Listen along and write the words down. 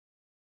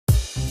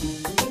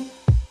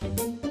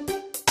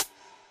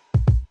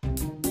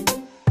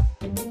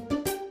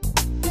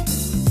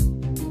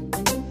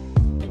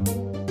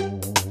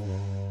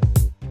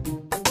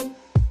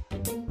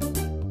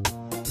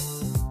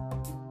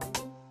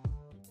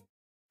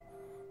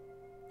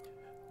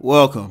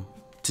Welcome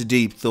to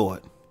Deep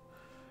Thought.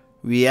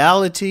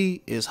 Reality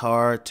is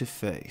hard to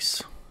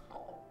face.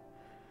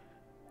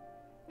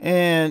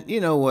 And you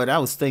know what? I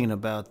was thinking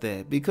about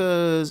that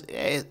because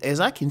as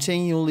I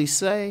continually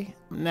say,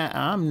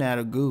 I'm not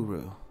a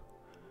guru.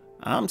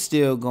 I'm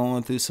still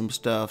going through some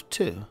stuff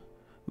too.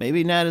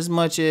 Maybe not as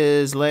much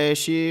as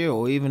last year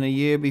or even a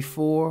year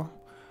before.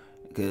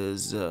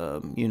 Because,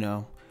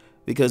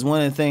 because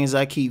one of the things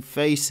I keep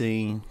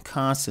facing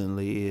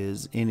constantly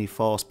is any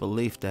false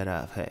belief that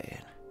I've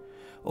had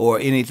or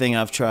anything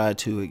I've tried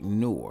to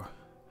ignore.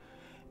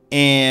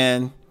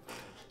 And,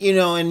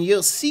 and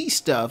you'll see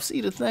stuff.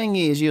 See, the thing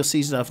is, you'll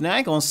see stuff. Now, I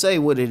ain't going to say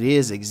what it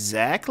is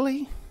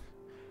exactly.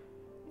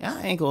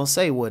 I ain't going to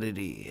say what it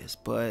is,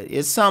 but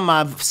it's something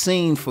I've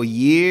seen for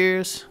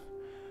years,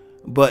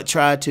 but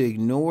tried to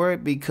ignore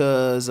it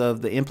because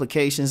of the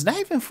implications, not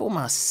even for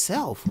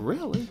myself,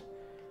 really.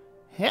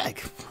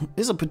 Heck,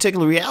 there's a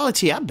particular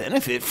reality I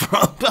benefit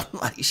from. I'm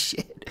like,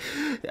 shit.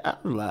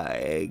 I'm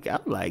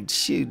like,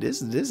 shoot, this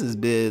has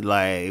been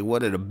like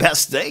one of the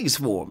best things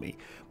for me.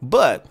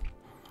 But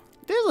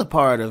there's a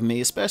part of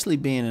me, especially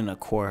being an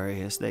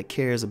Aquarius, that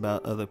cares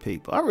about other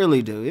people. I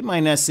really do. It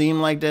might not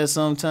seem like that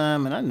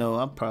sometime, and I know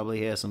I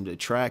probably had some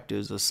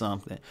detractors or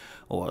something,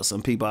 or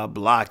some people I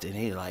blocked, and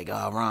they're like,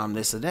 oh, Rom,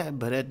 this or that.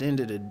 But at the end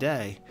of the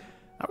day,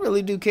 I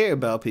really do care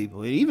about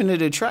people. Even the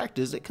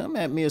detractors, they come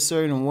at me a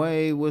certain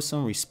way with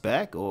some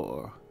respect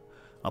or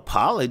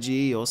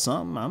apology or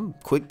something. I'm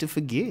quick to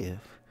forgive.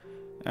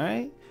 All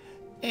right?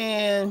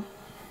 And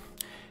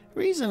the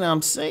reason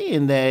I'm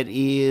saying that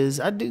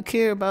is I do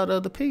care about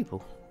other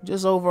people,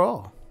 just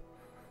overall.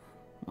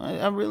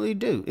 I really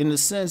do, in the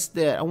sense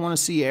that I want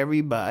to see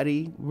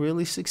everybody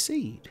really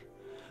succeed.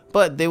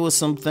 But there was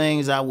some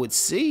things I would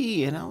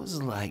see, and I was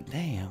like,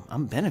 damn,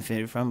 I'm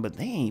benefiting from it, but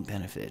they ain't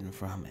benefiting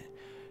from it.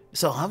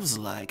 So I was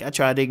like, I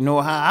tried to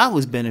ignore how I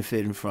was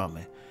benefiting from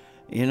it,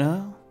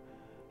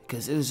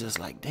 because it was just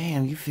like,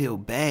 damn, you feel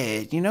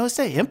bad. It's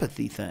that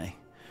empathy thing.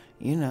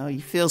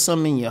 You feel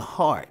something in your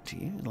heart.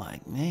 You're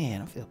like,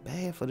 man, I feel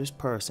bad for this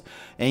person.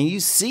 And you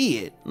see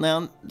it.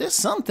 Now, there's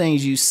some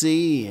things you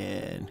see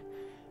and,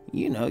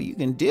 you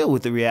can deal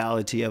with the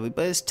reality of it,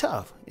 but it's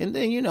tough. And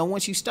then,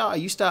 once you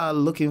start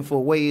looking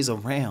for ways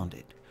around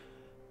it,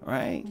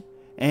 right?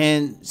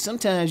 And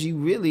sometimes you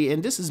really,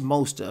 and this is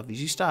most of it,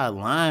 you start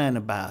lying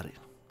about it,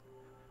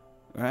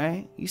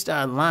 right? You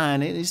start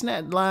lying. It's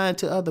not lying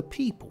to other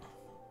people.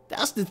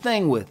 That's the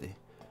thing with it.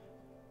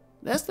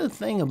 That's the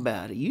thing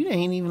about it. You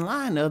ain't even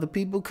lying to other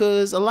people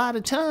because a lot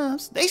of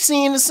times they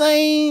seeing the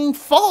same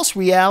false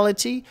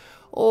reality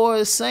or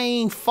the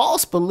same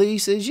false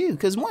beliefs as you.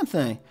 Because one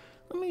thing,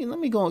 let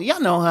me go. Y'all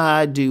know how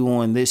I do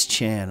on this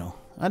channel.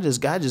 I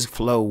just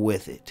flow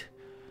with it.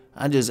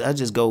 I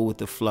just go with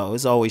the flow.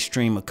 It's always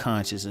stream of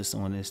consciousness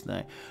on this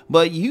thing.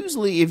 But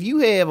usually if you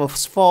have a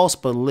false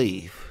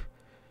belief,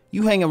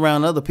 you hang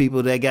around other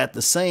people that got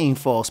the same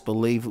false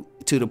belief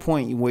to the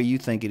point where you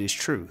think it is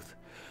truth.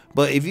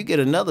 But if you get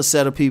another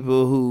set of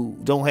people who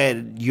don't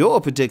have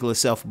your particular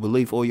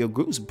self-belief or your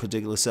group's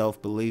particular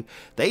self-belief,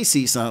 they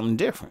see something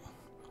different.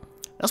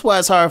 That's why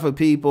it's hard for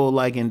people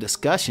like in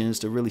discussions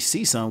to really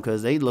see something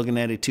because they looking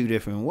at it two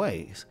different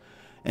ways.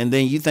 And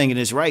then you thinking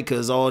it's right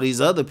because all these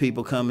other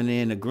people coming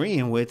in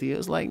agreeing with you.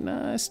 It's like,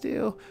 nah, it's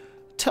still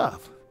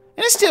tough.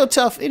 And it's still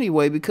tough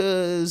anyway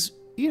because,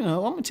 I'm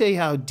going to tell you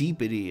how deep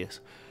it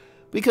is.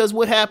 Because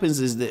what happens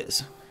is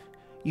this.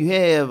 You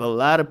have a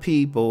lot of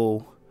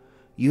people,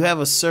 you have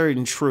a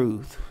certain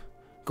truth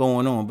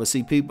going on. But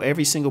see,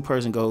 every single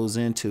person goes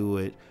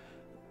into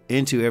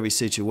every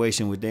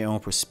situation with their own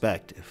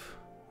perspective.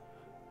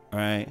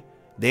 Right?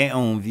 Their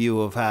own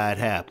view of how it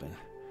happened.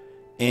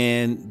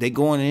 And they're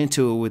going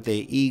into it with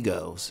their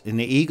egos. And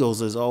the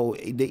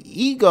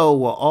ego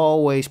will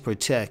always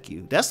protect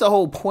you. That's the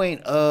whole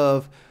point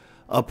of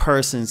a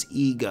person's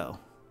ego.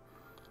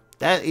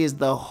 That is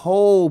the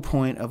whole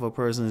point of a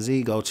person's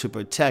ego, to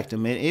protect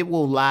them. And it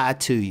will lie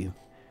to you.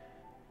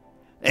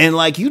 And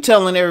like you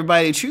telling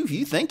everybody the truth,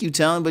 you think you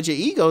telling, but your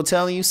ego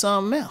telling you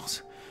something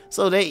else.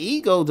 So that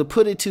ego, to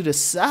put it to the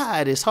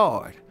side is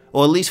hard.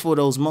 Or at least for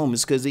those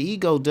moments, because the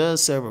ego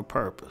does serve a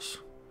purpose.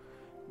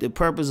 The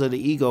purpose of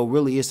the ego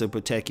really is to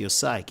protect your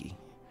psyche.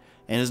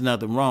 And there's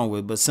nothing wrong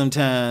with it. But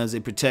sometimes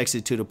it protects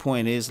it to the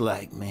point it's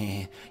like,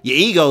 man, your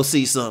ego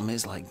sees something.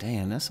 It's like,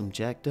 damn, that's some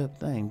jacked up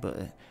thing.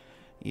 But,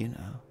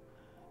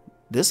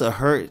 this'll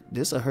hurt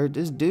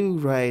this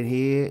dude right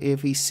here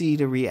if he see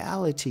the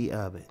reality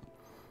of it.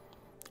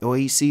 Or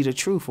he see the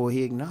truth, or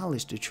he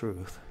acknowledge the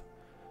truth.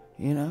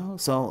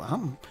 So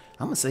I'm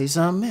going to say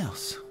something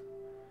else.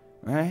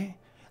 Right?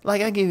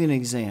 Like I give you an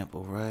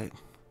example, right?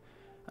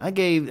 I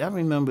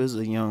remember as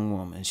a young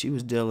woman, she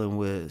was dealing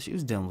with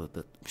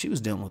the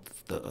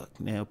thug.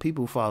 Now,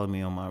 people who follow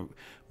me on my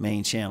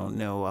main channel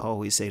know I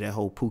always say that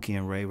whole Pookie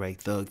and Ray Ray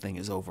thug thing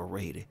is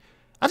overrated.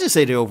 I just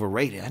say they're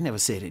overrated. I never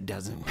said it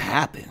doesn't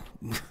happen.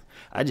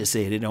 I just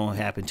said it don't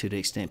happen to the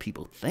extent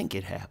people think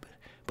it happened.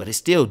 But it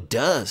still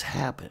does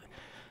happen.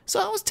 So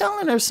I was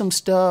telling her some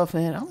stuff,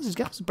 and I was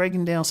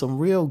breaking down some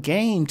real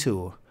game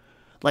to her.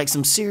 like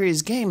some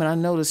serious game, and I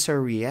noticed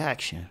her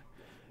reaction,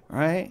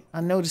 right?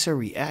 I noticed her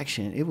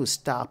reaction. It was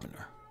stopping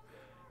her.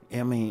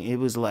 I mean, it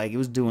was like it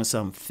was doing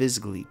something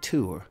physically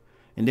to her.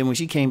 And then when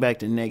she came back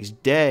the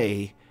next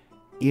day,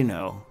 you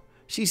know,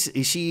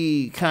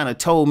 she kind of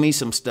told me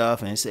some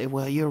stuff and said,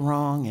 well, you're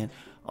wrong and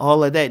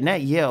all of that.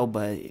 Not yelled,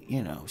 but,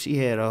 you know, she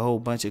had a whole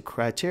bunch of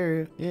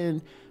criteria.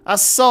 And I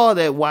saw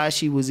that why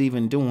she was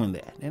even doing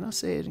that. And I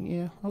said,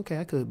 yeah, okay,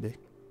 I could be.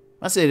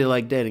 I said it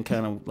like that and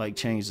kind of like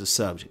changed the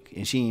subject.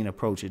 And she ain't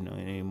approaching it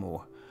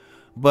anymore.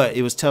 But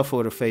it was tough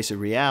for her to face a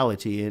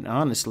reality. And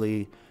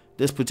honestly,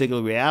 this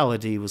particular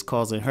reality was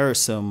causing her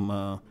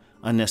some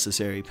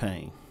unnecessary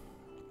pain.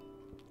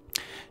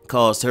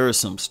 Caused her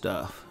some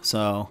stuff.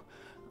 So,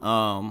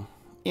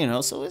 you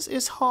know, so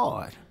it's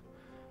hard.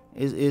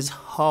 It's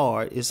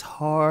hard. It's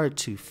hard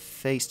to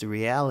face the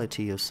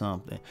reality of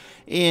something.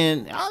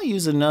 And I'll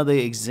use another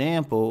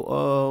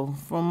example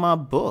from my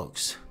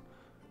books.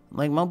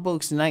 Like my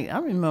books, I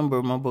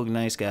remember my book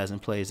Nice Guys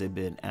and Plays had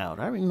been out.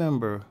 I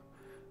remember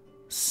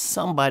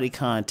somebody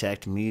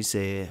contacted me and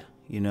said,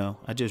 you know,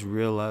 I just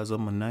realized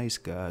I'm a nice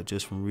guy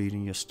just from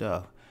reading your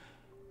stuff.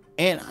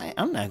 And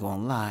I'm not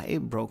going to lie,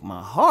 it broke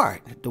my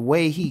heart, the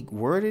way he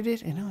worded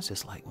it. And I was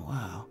just like,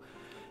 wow.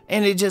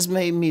 And it just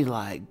made me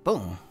like,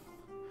 boom.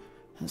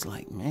 I was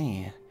like,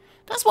 man.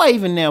 That's why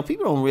even now,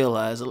 people don't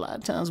realize a lot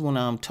of times when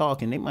I'm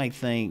talking, they might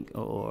think,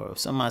 or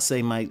something I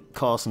say might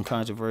cause some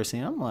controversy.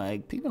 And I'm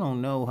like, people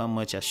don't know how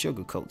much I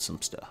sugarcoat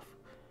some stuff.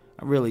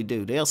 I really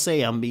do. They'll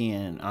say I'm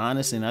being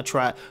honest, and I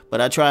try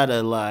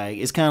to, like,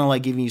 it's kind of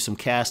like giving you some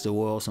castor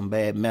oil, some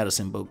bad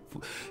medicine, but,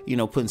 you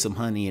know, putting some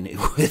honey in it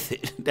with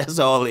it. That's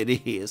all it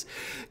is.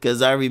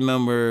 Because I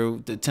remember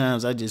the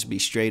times I just be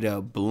straight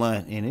up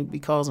blunt, and it be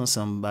causing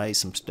somebody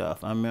some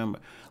stuff. I remember,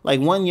 like,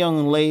 one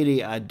young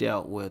lady I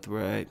dealt with,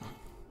 right?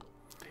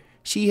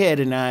 She had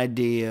an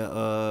idea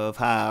of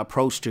how I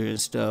approached her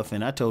and stuff,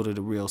 and I told her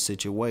the real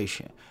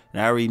situation.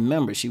 And I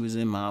remember she was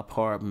in my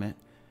apartment.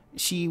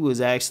 She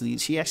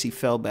actually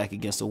fell back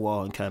against the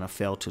wall and kind of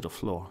fell to the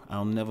floor.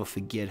 I'll never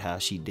forget how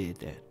she did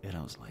that. And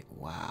I was like,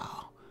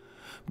 wow.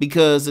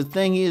 Because the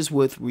thing is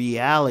with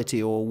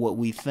reality, or what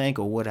we think,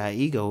 or what our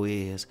ego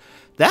is,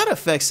 that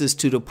affects us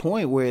to the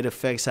point where it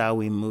affects how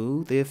we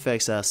move. It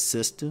affects our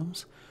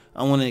systems.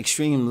 On an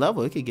extreme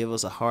level, it could give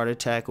us a heart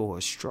attack or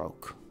a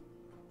stroke.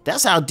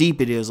 That's how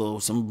deep it is,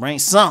 or some brain,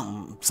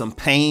 some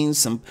pain,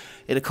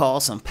 it'll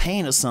cause some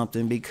pain or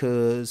something,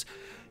 because,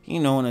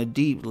 you know, on a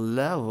deep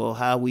level,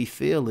 how we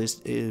feel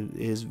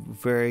is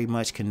very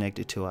much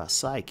connected to our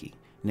psyche.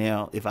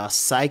 Now, if our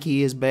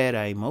psyche is bad,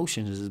 our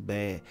emotions is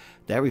bad,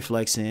 that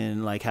reflects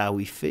in like how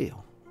we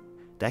feel.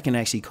 That can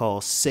actually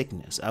cause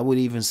sickness. I would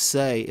even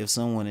say if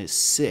someone is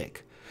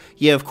sick,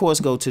 yeah, of course,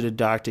 go to the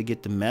doctor,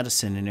 get the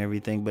medicine and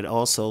everything, but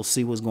also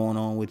see what's going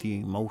on with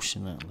you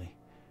emotionally.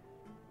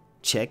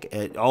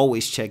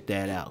 Always check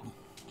that out.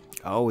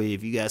 Always,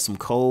 if you got some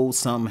cold,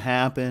 something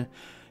happened,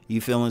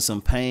 you feeling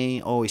some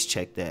pain, always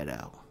check that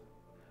out.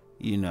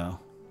 You know,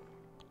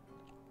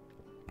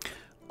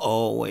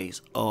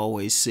 always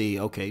see,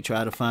 okay,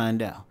 try to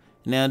find out.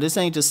 Now, this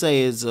ain't to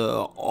say it's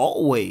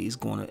always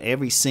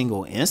every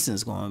single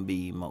instance going to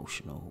be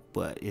emotional,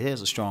 but it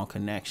has a strong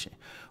connection,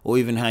 or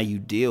even how you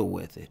deal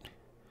with it.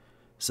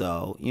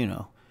 So, you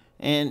know,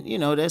 and, you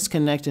know, that's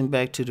connecting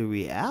back to the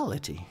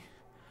reality.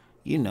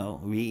 We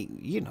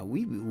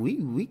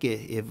get,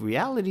 if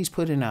reality's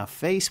put in our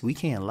face, we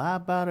can't lie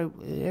about it,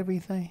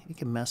 everything, it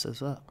can mess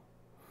us up.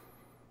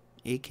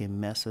 It can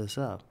mess us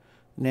up.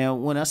 Now,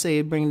 when I say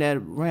bring that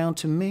around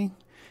to me,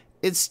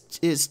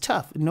 it's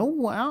tough. I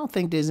don't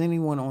think there's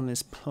anyone on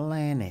this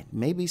planet,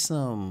 maybe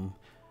some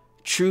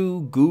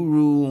true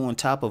guru on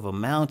top of a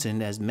mountain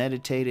that's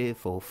meditated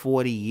for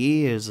 40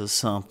 years or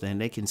something,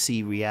 they can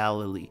see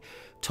reality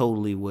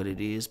totally what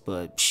it is.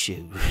 But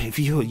shoot, if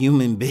you're a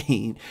human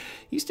being,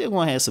 you still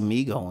gonna have some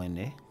ego in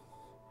there.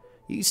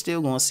 You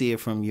still gonna see it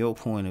from your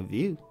point of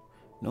view,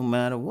 no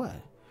matter what.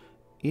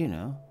 You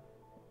know,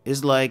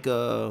 it's like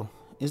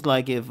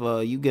if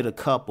you get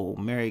a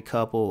married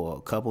couple, or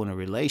a couple in a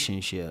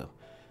relationship,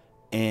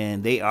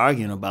 and they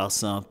arguing about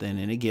something,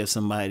 and they give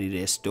somebody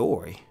their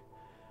story,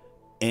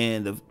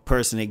 and the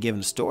person they're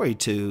giving the story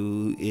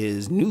to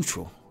is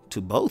neutral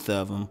to both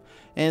of them,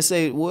 and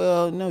say,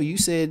 well, no, you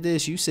said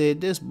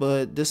this,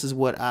 but this is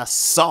what I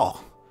saw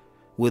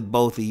with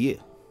both of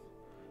you.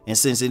 And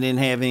since it didn't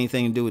have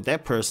anything to do with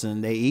that person,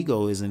 their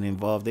ego isn't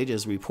involved. They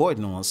just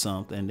reporting on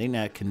something. They're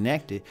not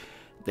connected.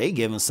 They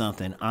giving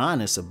something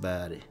honest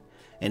about it.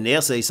 And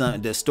they'll say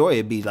something, the story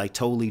would be like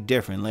totally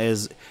different.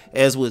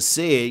 As was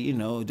said, you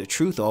know, the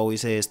truth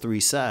always has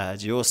three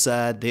sides: your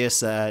side, their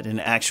side, and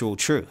the actual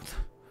truth.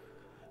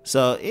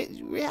 So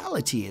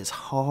reality is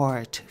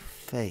hard to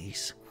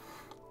face.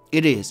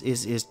 It is.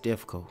 It's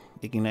difficult.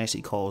 It can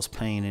actually cause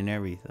pain and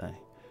everything.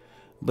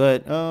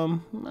 But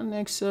my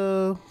next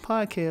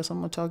podcast, I'm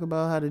going to talk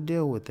about how to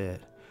deal with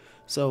that.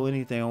 So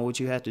anything on what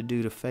you have to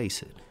do to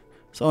face it.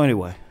 So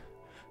anyway,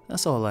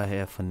 that's all I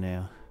have for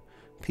now.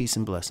 Peace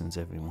and blessings,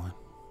 everyone.